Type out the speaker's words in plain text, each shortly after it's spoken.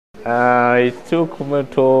It took me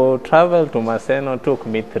to travel to Maseno took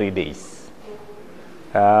me 3 days.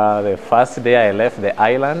 The first day I left the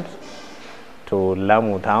island to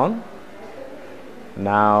Lamu town.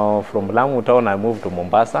 Now from Lamu town I moved to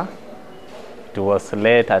Mombasa. It was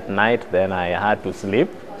late at night, then I had to sleep.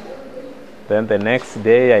 Then the next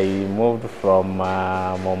day I moved from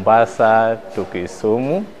Mombasa to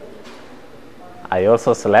Kisumu. I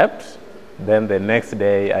also slept. Then the next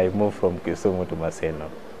day I moved from Kisumu to Maseno.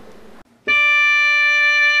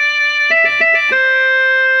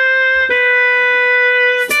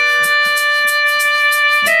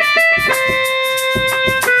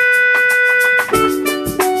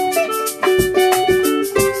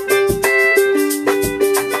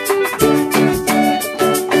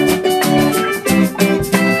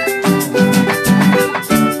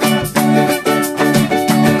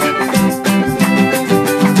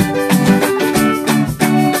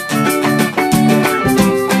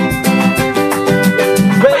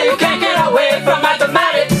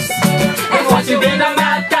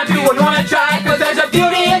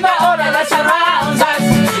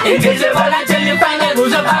 Invisible until you find the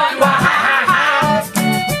rules of how and why.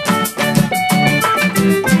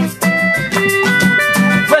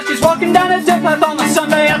 Well, she's walking down a dirt path on a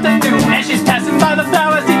Sunday afternoon, and she's passing by the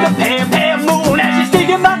flowers in the pale moon, and she's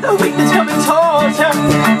thinking about the week that's coming towards her.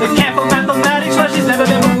 The careful mathematics where she's never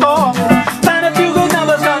been before. Find a few good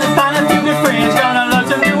numbers, gonna find a few good friends, gonna learn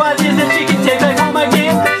some new ideas that she can take back home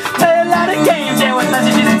again. Play a lot of games, yeah, with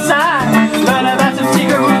messages inside. Learn about some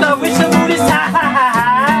secret rules of which the moon is high.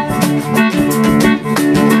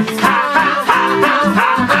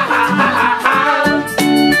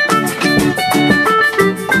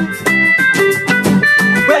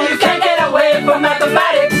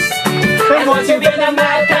 Once you've been a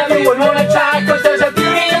madcap, you would want to try, cause there's a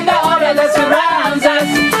beauty in the order that surrounds us.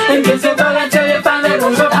 Invisible until you find the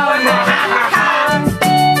rules of power.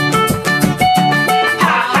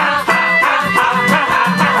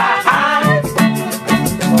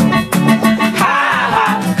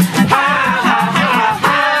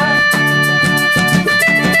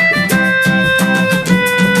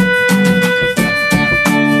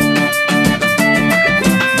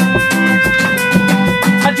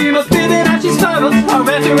 I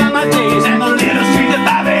read throughout my days, and the little streets that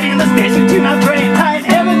vibrate in the space into my brain, tying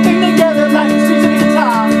everything together like the strings of a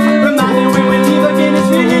guitar. Reminding when we leave again, it's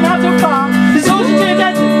really not so far. This ocean change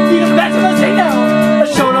that lead us back to the signal. A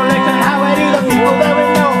shoulder length and highway to the people that we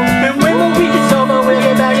know. And when the week is over, we'll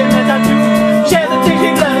get back and let our do. Share the things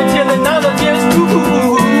we've learned until another year is through.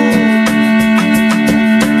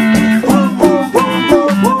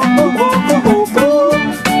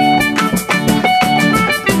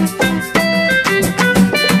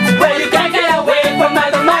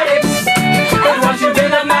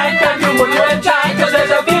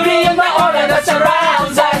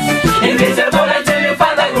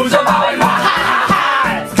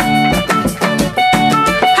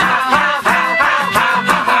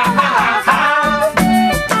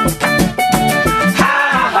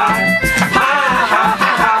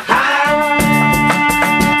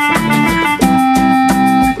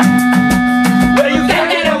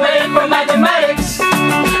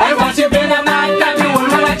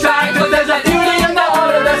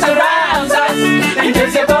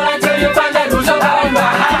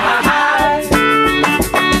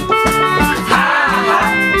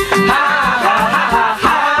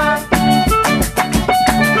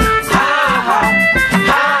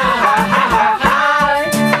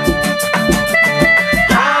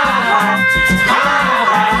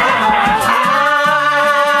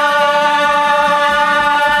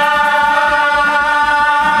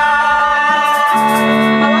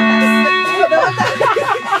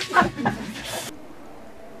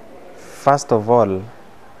 First of all,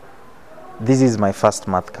 this is my first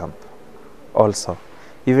math camp also.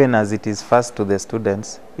 Even as it is first to the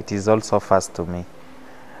students, it is also first to me.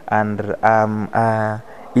 And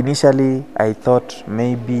initially I thought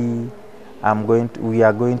maybe we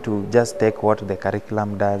are going to just take what the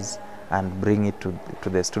curriculum does and bring it to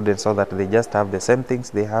the students so that they just have the same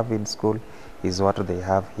things they have in school is what they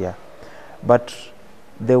have here. But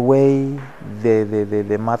the way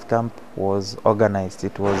the math camp was organized,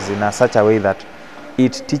 it was in such a way that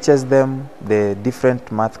it teaches them the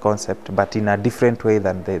different math concept, but in a different way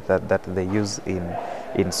than that they use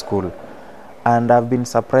in school. And I've been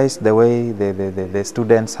surprised the way the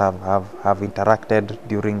students have interacted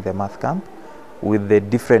during the math camp with the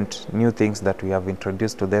different new things that we have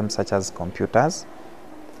introduced to them, such as computers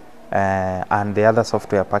and the other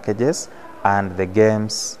software packages and the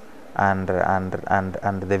games and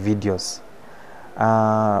the videos.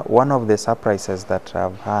 One of the surprises that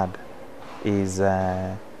I've had is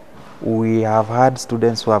we have had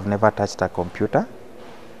students who have never touched a computer.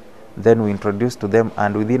 Then we introduce to them,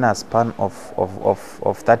 and within a span of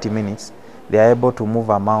 30 minutes, they are able to move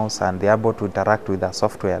a mouse and they are able to interact with a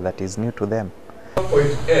software that is new to them.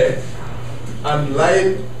 Point A and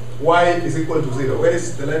line y is equal to 0. Where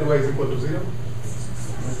is the line y is equal to 0?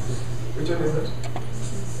 Which one is that?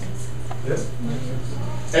 Yes?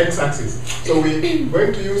 X-axis. So we're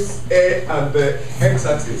going to use A and the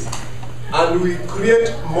x-axis, and we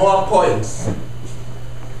create more points.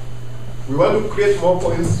 We want to create more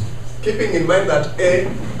points, keeping in mind that A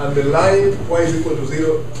and the line y is equal to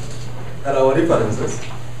 0 are our references.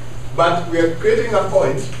 But we are creating a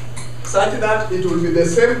point such that it will be the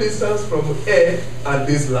same distance from A and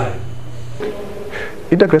this line.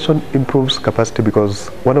 Integration improves capacity because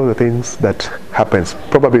one of the things that happens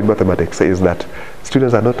probably in mathematics is that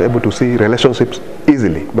students are not able to see relationships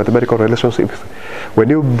easily, mathematical relationships. When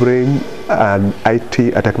you bring an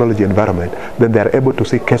IT, a technology environment, then they are able to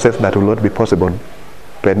see cases that will not be possible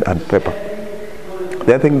pen and paper.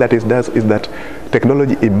 The other thing that it does is that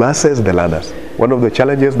technology immerses the learners. One of the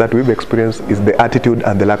challenges that we've experienced is the attitude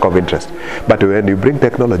and the lack of interest. But when you bring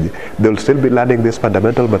technology, they'll still be learning this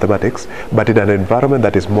fundamental mathematics, but in an environment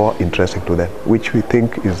that is more interesting to them, which we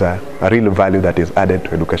think is a real value that is added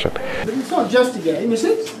to education. But it's not just a game, is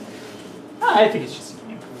it? I think it's just a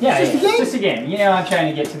game. Yeah, it's just a game. You know, I'm trying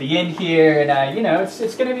to get to the end here, and you know,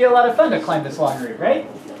 it's going to be a lot of fun to climb this long route, right?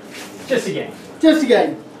 Just a game. Just a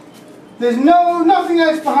game. There's nothing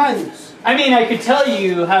else behind this. I mean, I could tell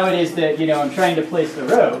you how it is that, you know, I'm trying to place the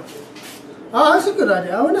rope. Oh, that's a good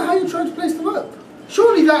idea. I wonder how you're trying to place the rope.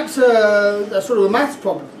 Surely that's sort of a maths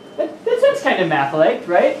problem. That's kind of math-like,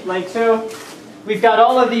 right? Like, so we've got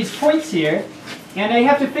all of these points here, and I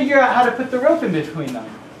have to figure out how to put the rope in between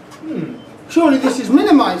them. Surely this is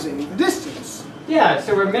minimizing the distance. Yeah,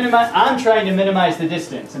 so I'm trying to minimize the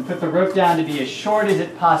distance and put the rope down to be as short as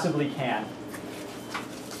it possibly can.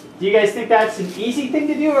 Do you guys think that's an easy thing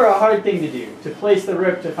to do or a hard thing to do? To place the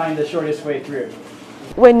rope to find the shortest way through?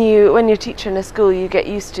 When you're teaching in a school, you get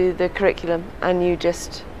used to the curriculum, and you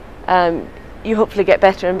just you hopefully get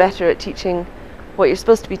better and better at teaching what you're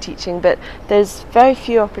supposed to be teaching. But there's very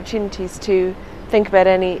few opportunities to think about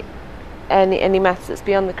any maths that's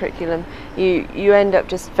beyond the curriculum. You end up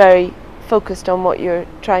just very focused on what you're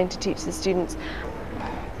trying to teach the students.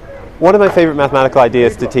 One of my favorite mathematical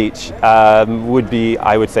ideas to teach would be,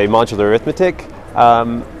 I would say, modular arithmetic.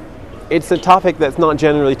 It's a topic that's not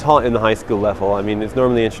generally taught in the high school level. I mean, it's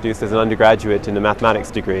normally introduced as an undergraduate in a mathematics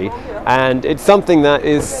degree, and it's something that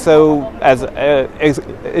is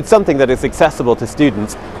it's something that is accessible to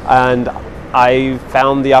students. And I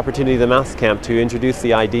found the opportunity at the Maths Camp to introduce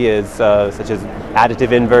the ideas such as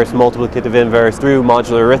additive inverse, multiplicative inverse through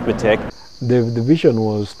modular arithmetic. The vision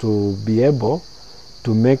was to be able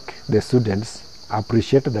to make the students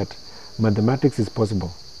appreciate that mathematics is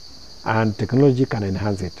possible and technology can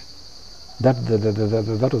enhance it. That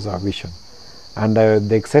was our vision. And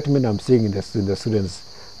the excitement I'm seeing in the students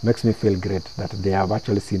makes me feel great that they have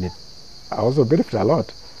actually seen it. I also benefit a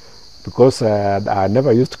lot because I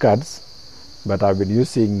never used cards, but I've been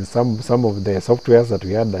using some of the softwares that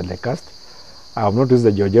we had, like CAST. I have not used the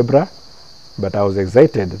GeoGebra, but I was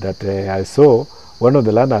excited that I saw one of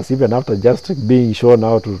the learners, even after just being shown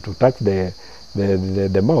how to touch the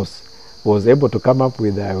mouse, was able to come up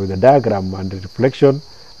with a diagram, and the reflection,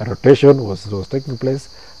 a rotation was taking place,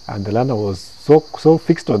 and the learner was so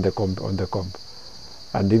fixed on the comp,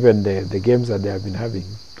 and even the games that they have been having,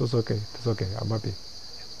 it was okay. It's okay. I'm happy.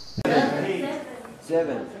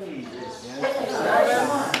 7.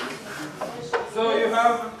 So you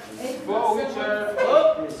have 4, which are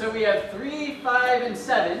so we have 3, 5, and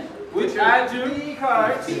 7, which add to 3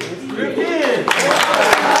 cards. Repeat.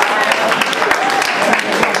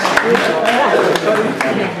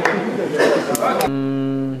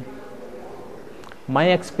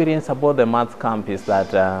 My experience about the math camp is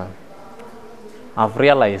that I've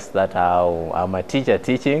realized that I'm a teacher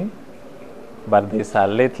teaching, but there's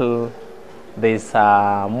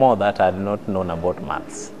more that I had not known about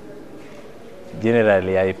maths.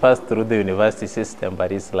 Generally, I passed through the university system, but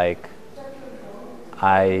it's like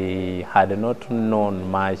I had not known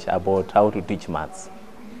much about how to teach maths.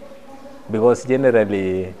 Because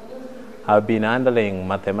generally, I've been handling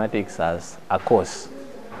mathematics as a course,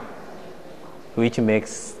 which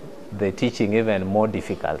makes the teaching even more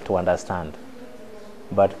difficult to understand.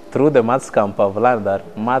 But through the maths camp, I've learned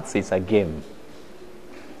that maths is a game.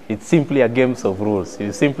 It's simply a game of rules.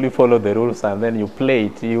 You simply follow the rules and then you play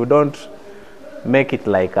it. You don't make it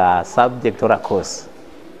like a subject or a course.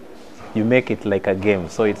 you make it like a game,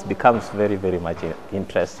 so it becomes very, very much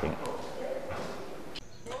interesting.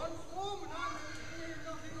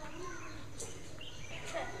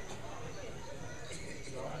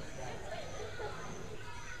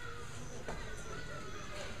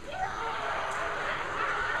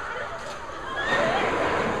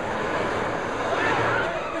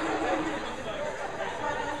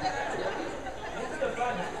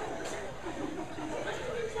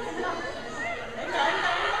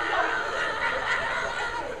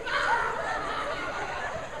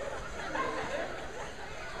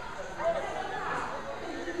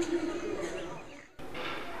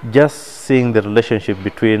 Just seeing the relationship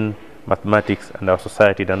between mathematics and our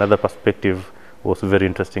society in another perspective was very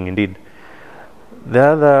interesting indeed. The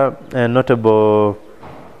other notable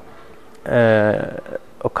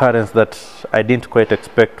occurrence that I didn't quite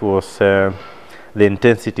expect was the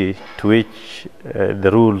intensity to which the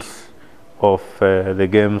rules of the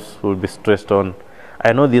games will be stressed on.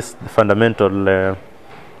 I know this fundamental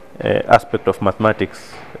aspect of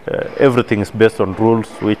mathematics. Everything is based on rules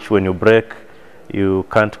which, when you break, you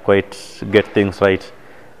can't quite get things right.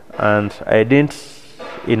 And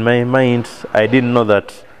in my mind, I didn't know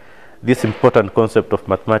that this important concept of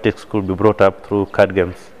mathematics could be brought up through card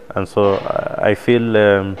games. And so I feel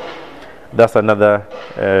that's another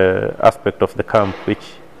aspect of the camp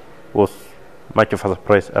which was much of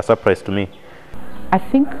a surprise to me. I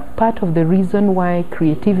think part of the reason why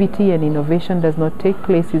creativity and innovation does not take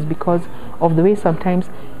place is because of the way sometimes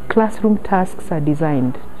classroom tasks are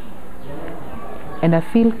designed. And I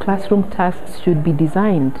feel classroom tasks should be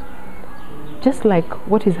designed just like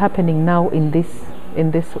what is happening now in this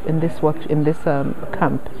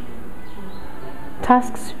camp.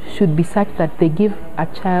 Tasks should be such that they give a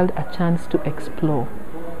child a chance to explore.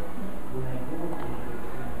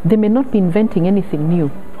 They may not be inventing anything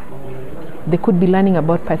new. They could be learning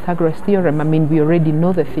about Pythagoras' theorem. I mean, we already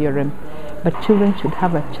know the theorem, but children should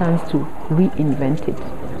have a chance to reinvent it.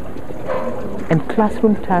 And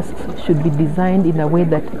classroom tasks should be designed in a way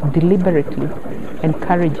that deliberately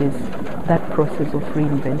encourages that process of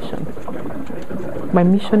reinvention. My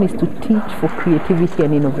mission is to teach for creativity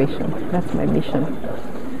and innovation. That's my mission.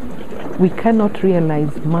 We cannot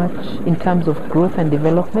realize much in terms of growth and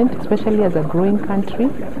development, especially as a growing country,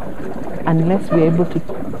 unless we're able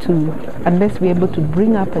to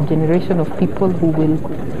bring up a generation of people who will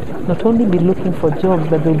not only be looking for jobs,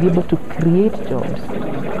 but they'll be able to create jobs.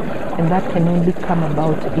 And that can only come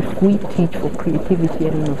about if we teach for creativity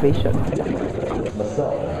and innovation.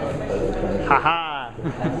 Haha!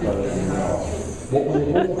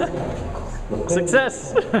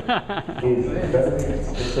 Success!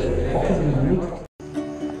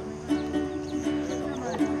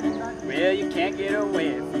 Well, you can't get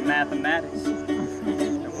away from mathematics.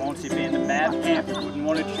 And once you've been to math camp, you wouldn't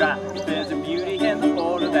want to try. There's a beauty in the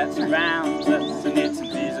order that surrounds us, and it's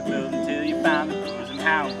invisible until you find the rules and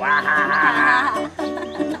how.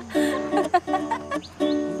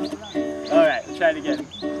 Alright, try it again.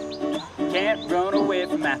 Can't run away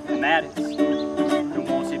from mathematics. And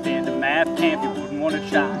once you've been to math camp, you wouldn't want to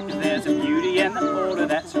try. Cause there's a beauty in the order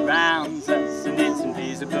that surrounds us, and it's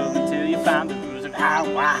invisible until you find the rules of how.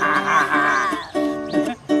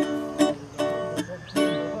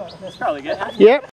 That's probably good, huh? Yep.